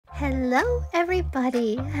Hello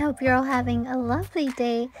everybody! I hope you're all having a lovely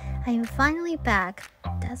day. I am finally back.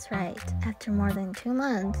 That's right, after more than 2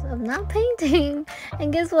 months of not painting.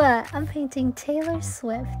 And guess what? I'm painting Taylor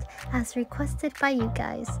Swift as requested by you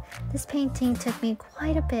guys. This painting took me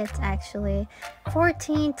quite a bit actually.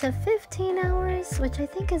 14 to 15 hours, which I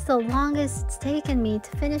think is the longest it's taken me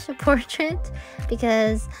to finish a portrait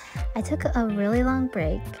because I took a really long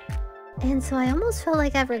break. And so I almost felt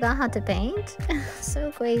like I forgot how to paint.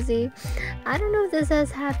 So crazy. I don't know if this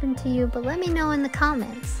has happened to you, but let me know in the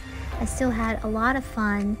comments. I still had a lot of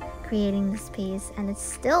fun creating this piece, and it's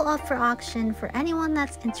still up for auction for anyone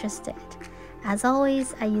that's interested. As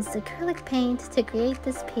always, I used acrylic paint to create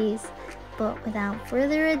this piece, but without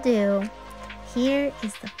further ado, here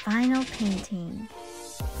is the final painting.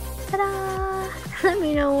 Ta-da! Let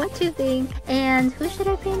me know what you think, and who should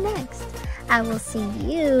I paint next? I will see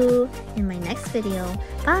you in my next video.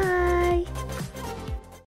 Bye!